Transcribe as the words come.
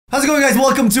How's it going, guys?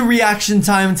 Welcome to reaction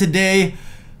time. Today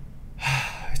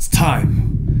it's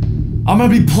time. I'm gonna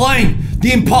be playing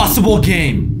the impossible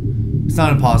game. It's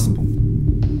not impossible.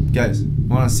 Guys,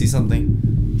 wanna see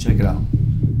something? Check it out.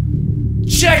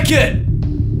 Check it!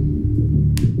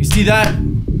 You see that?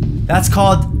 That's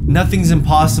called Nothing's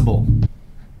Impossible.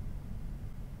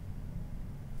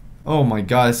 Oh my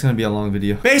god, it's gonna be a long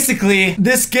video. Basically,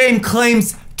 this game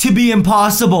claims to be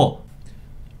impossible,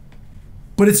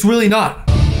 but it's really not.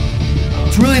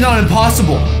 It's really not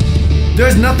impossible.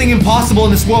 There's nothing impossible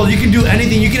in this world. You can do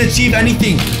anything. You can achieve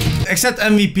anything. Except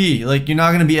MVP. Like, you're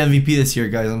not gonna be MVP this year,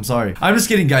 guys. I'm sorry. I'm just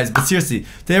kidding, guys. But seriously,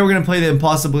 today we're gonna play the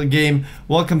impossible game.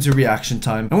 Welcome to reaction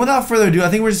time. And without further ado, I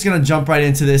think we're just gonna jump right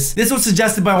into this. This was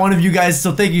suggested by one of you guys,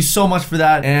 so thank you so much for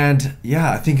that. And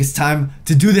yeah, I think it's time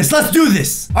to do this. Let's do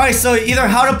this! Alright, so either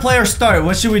how to play or start.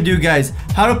 What should we do, guys?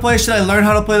 How to play? Should I learn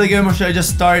how to play the game or should I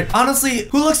just start? Honestly,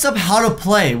 who looks up how to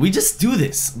play? We just do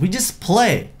this. We just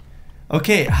play.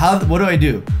 Okay, what do I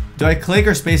do? Do I click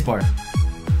or spacebar?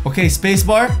 Okay,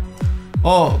 spacebar.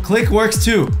 Oh, click works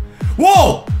too.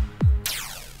 Whoa!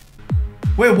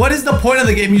 Wait, what is the point of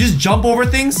the game? You just jump over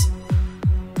things?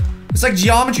 It's like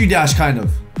Geometry Dash, kind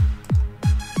of.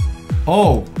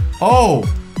 Oh.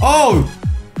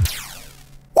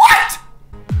 What?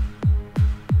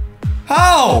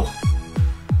 How?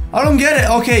 I don't get it.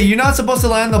 Okay, you're not supposed to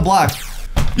land in the block.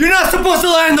 You're not supposed to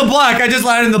land in the block. I just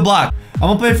landed in the block. I'm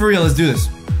gonna play for real. Let's do this.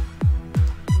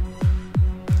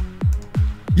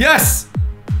 Yes!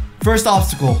 First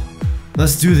obstacle.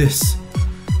 Let's do this.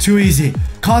 Too easy.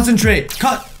 Concentrate.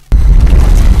 Cut.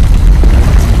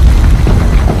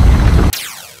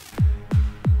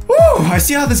 Woo! I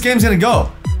see how this game's gonna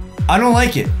go. I don't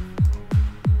like it.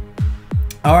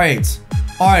 Alright.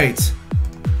 Alright.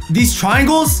 These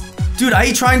triangles? Dude, I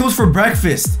eat triangles for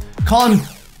breakfast. Colin.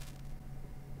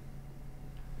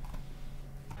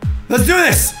 Let's do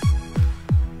this!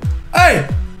 Hey!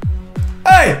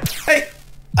 Hey! Hey!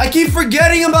 I keep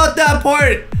forgetting about that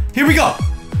part! Here we go!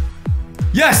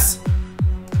 Yes!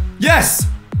 Yes!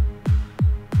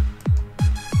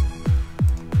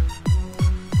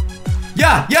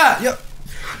 Yeah!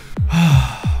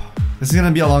 This is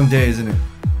gonna be a long day, isn't it?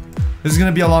 This is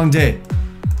gonna be a long day.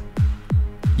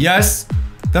 Yes!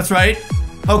 That's right.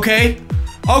 Okay.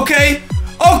 Okay!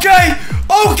 Okay!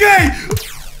 Okay!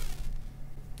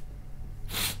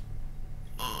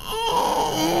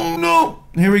 Oh, no!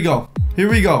 Here we go. Here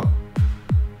we go.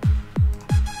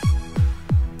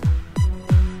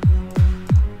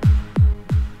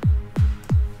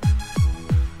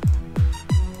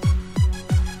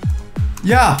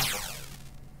 Yeah.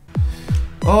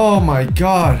 Oh my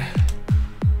god.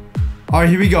 Alright,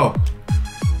 here we go.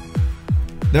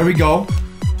 There we go.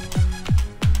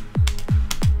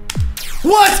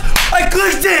 What? I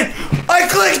clicked it! I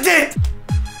clicked it!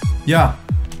 Yeah.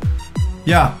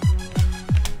 Yeah.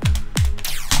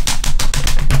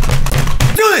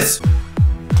 Do this!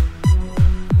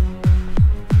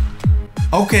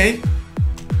 Okay.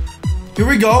 Here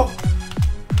we go.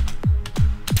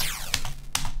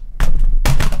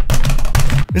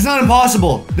 It's not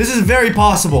impossible. This is very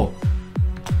possible.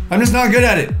 I'm just not good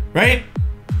at it, right?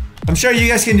 I'm sure you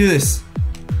guys can do this.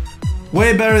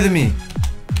 Way better than me.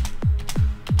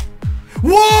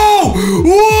 Whoa!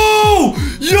 Whoa!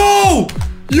 Yo!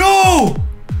 Yo!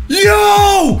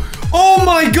 Yo! Oh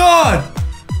my god!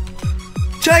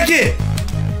 Check it!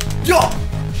 Yo!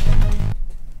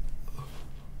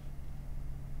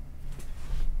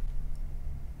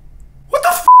 What the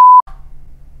f?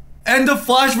 And the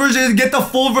flash version is get the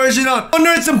full version on. Oh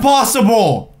no, it's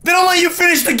impossible! They don't let you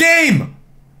finish the game!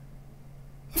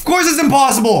 Of course it's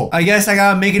impossible! I guess I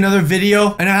gotta make another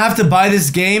video and I have to buy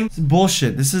this game. It's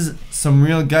bullshit. This is some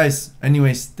real guys.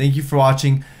 Anyways, thank you for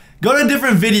watching. Go to a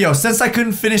different video since I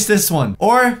couldn't finish this one.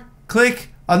 Or click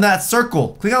on that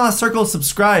circle. Click on that circle,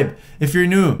 subscribe if you're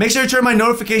new. Make sure to turn my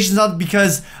notifications on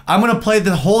because I'm gonna play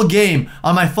the whole game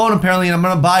on my phone apparently and I'm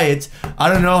gonna buy it. I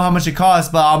don't know how much it costs,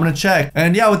 but I'm gonna check.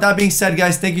 And yeah, with that being said,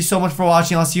 guys, thank you so much for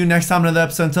watching. I'll see you next time in another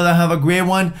episode. Until then, have a great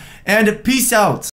one and peace out.